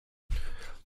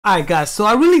Alright guys, so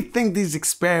I really think these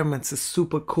experiments are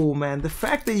super cool, man. The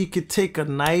fact that you could take a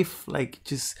knife, like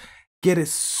just get it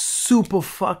super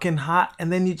fucking hot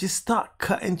and then you just start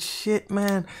cutting shit,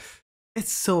 man.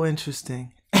 It's so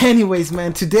interesting. Anyways,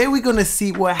 man, today we're gonna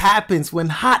see what happens when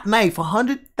hot knife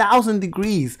 100,000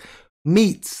 degrees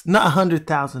meets, not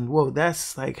 100,000, whoa,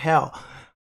 that's like hell.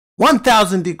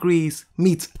 1,000 degrees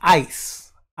meets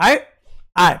ice.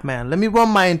 Alright, man, let me run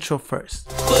my intro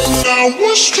first.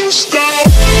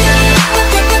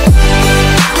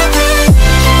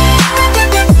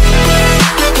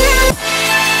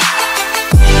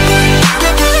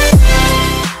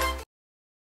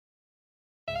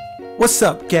 What's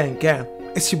up, gang?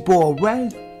 It's your boy Ray,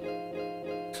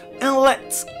 and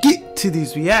let's get to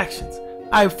these reactions.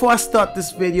 Alright, before I start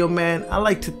this video, man, I'd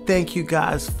like to thank you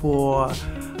guys for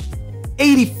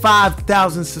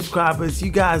 85,000 subscribers. You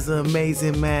guys are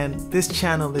amazing, man. This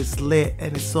channel is lit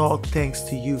and it's all thanks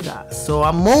to you guys. So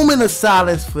a moment of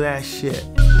silence for that shit.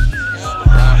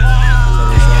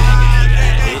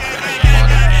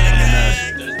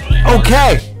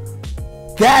 Okay,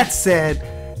 that said,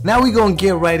 now we're gonna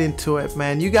get right into it,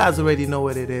 man. You guys already know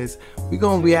what it is. We're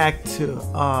gonna react to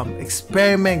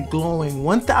experiment glowing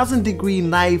 1,000 degree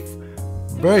knife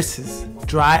versus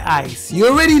dry ice. You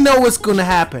already know what's gonna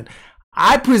happen.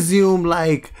 I presume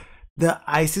like the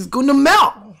ice is gonna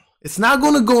melt. It's not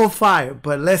gonna go on fire,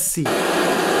 but let's see.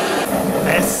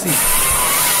 Let's see.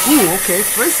 Ooh, okay.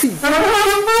 First he.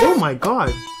 Oh my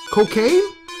god. Cocaine?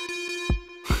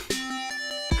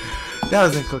 That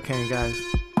wasn't cocaine, guys.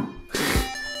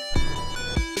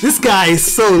 This guy is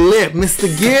so lit,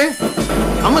 MrGear.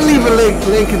 I'm gonna leave a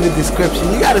link in the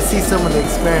description. You gotta see some of the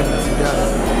experiments he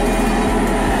does.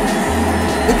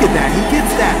 Look at that. He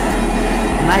gets that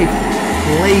knife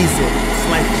blazing. It's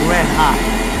like red hot.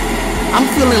 I'm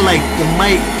feeling like the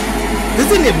mic,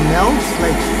 doesn't it melt?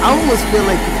 Like, I almost feel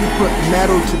like if you put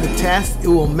metal to the test, it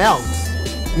will melt.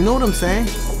 You know what I'm saying?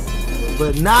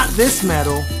 But not this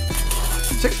metal.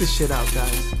 Check this shit out,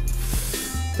 guys.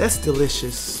 That's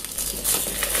delicious.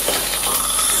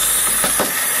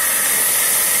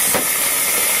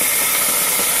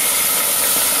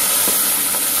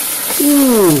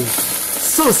 Ooh,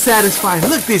 so satisfying.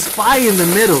 Look, there's fire in the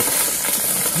middle.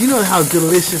 You know how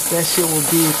delicious that shit will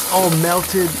be. It's all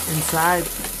melted inside.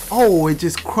 Oh, it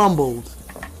just crumbled.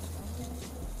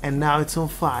 And now it's on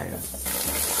fire.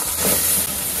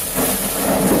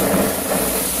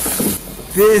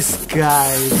 This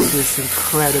guy is just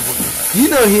incredible. You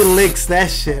know he licks that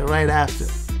shit right after.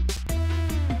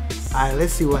 Alright,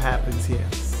 let's see what happens here.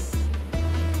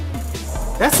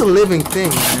 That's a living thing,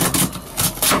 man.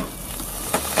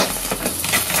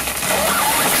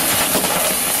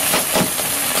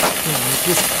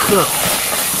 Just cook.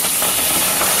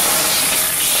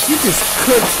 You just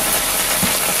cooked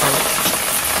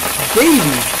a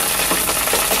baby.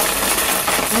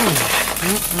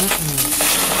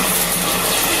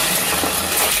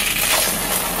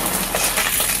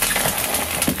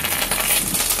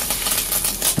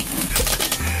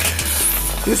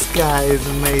 This guy is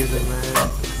amazing, man.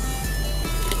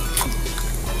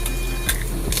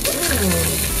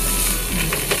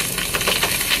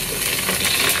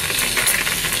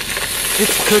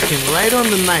 It's cooking right on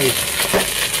the knife.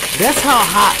 That's how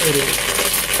hot it is.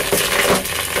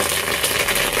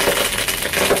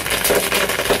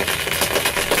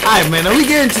 Alright, man, are we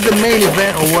getting to the main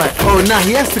event or what? Oh, no,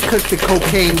 he has to cook the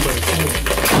cocaine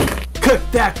first. Cook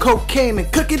that cocaine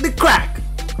and cook it to crack.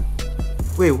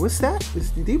 Wait, what's that?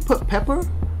 Did he put pepper?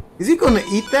 Is he gonna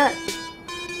eat that?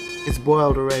 It's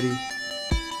boiled already.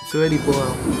 It's already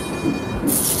boiled.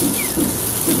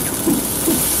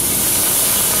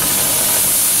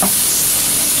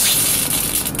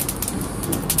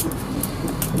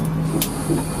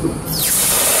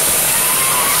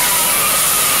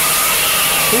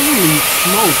 Holy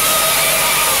smokes.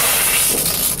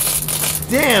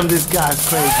 Damn, this guy's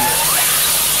crazy.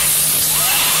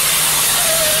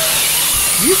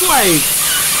 He's like,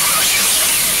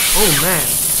 oh man.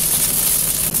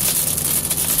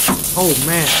 Oh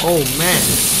man, oh man.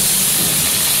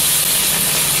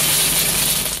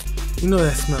 You know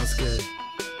that smells good.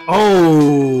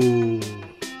 Oh.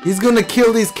 He's gonna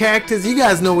kill these characters. You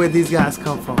guys know where these guys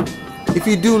come from. If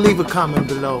you do, leave a comment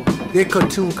below. They're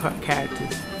cartoon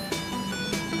characters.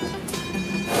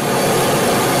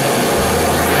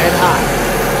 Red hot.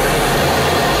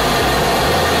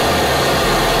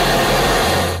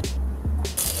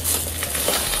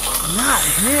 Not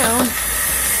him.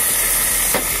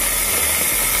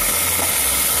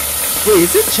 Wait,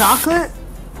 is it chocolate?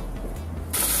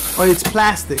 Or it's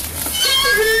plastic?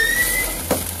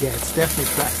 Yeah, it's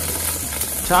definitely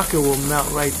plastic. Chocolate will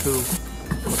melt right through.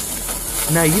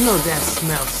 Now you know that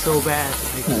smells so bad.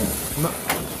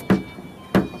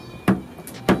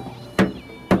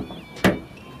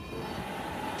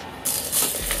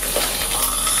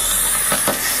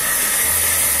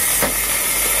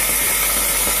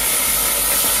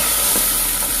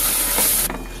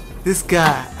 This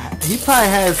guy, he probably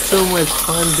has so much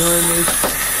fun doing this.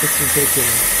 It's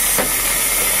ridiculous.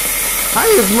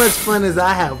 Probably as much fun as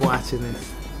I have watching this.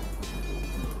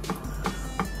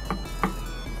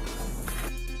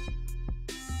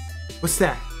 What's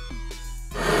that?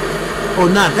 Oh,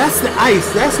 nah, that's the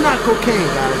ice. That's not cocaine,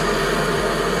 guys.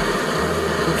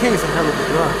 Cocaine's a hell of a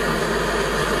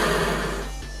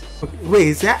drug. Wait,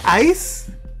 is that ice?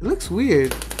 It looks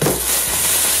weird.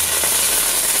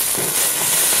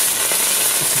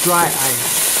 It's dry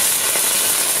ice.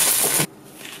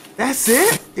 That's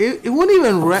it? It won't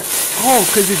even oh,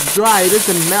 because it's dry. It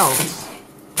doesn't melt.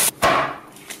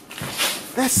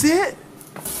 That's it?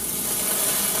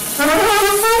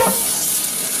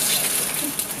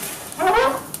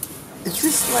 It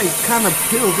just like kind of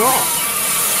peels off.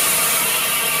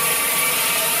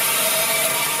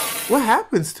 What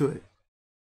happens to it?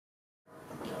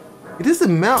 It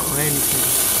doesn't melt or anything.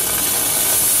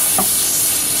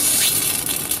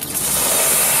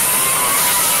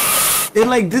 It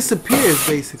like disappears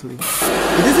basically. It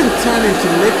doesn't turn into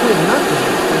liquid, nothing.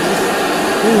 It just,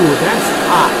 ooh, that's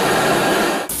hot.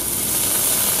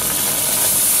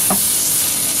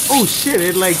 Oh shit,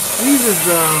 it like freezes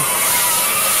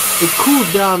it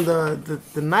cools down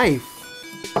the knife.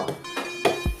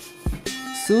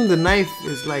 Soon the knife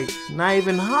is like not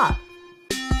even hot.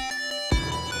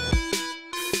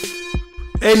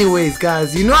 Anyways,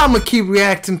 guys, you know I'm gonna keep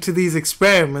reacting to these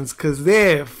experiments because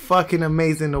they're fucking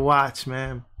amazing to watch,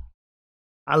 man.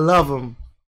 I love them.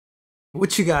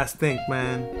 What you guys think,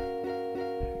 man?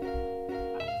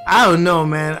 I don't know,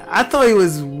 man. I thought it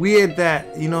was weird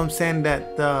that, you know what I'm saying,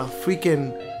 that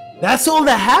that's all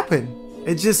that happened.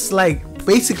 It just like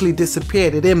basically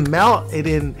disappeared. It didn't melt. It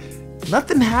didn't,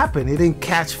 nothing happened. It didn't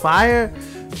catch fire.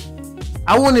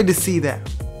 I wanted to see that.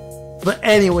 But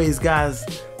anyways, guys,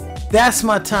 that's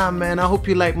my time, man. I hope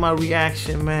you like my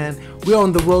reaction, man. We're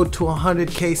on the road to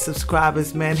 100K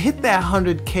subscribers, man. Hit that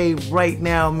 100K right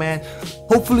now, man.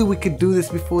 Hopefully we could do this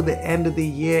before the end of the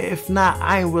year. If not,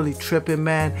 I ain't really tripping,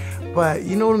 man. But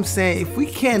you know what I'm saying? If we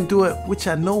can't do it, which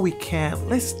I know we can't,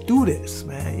 let's do this,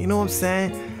 man. You know what I'm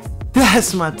saying?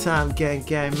 That's my time, gang,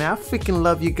 man. I freaking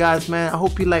love you guys, man. I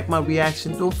hope you like my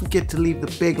reaction. Don't forget to leave the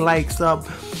big likes up.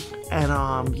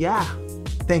 And yeah,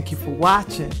 thank you for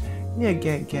watching. Yeah,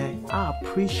 gang, I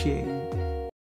appreciate it.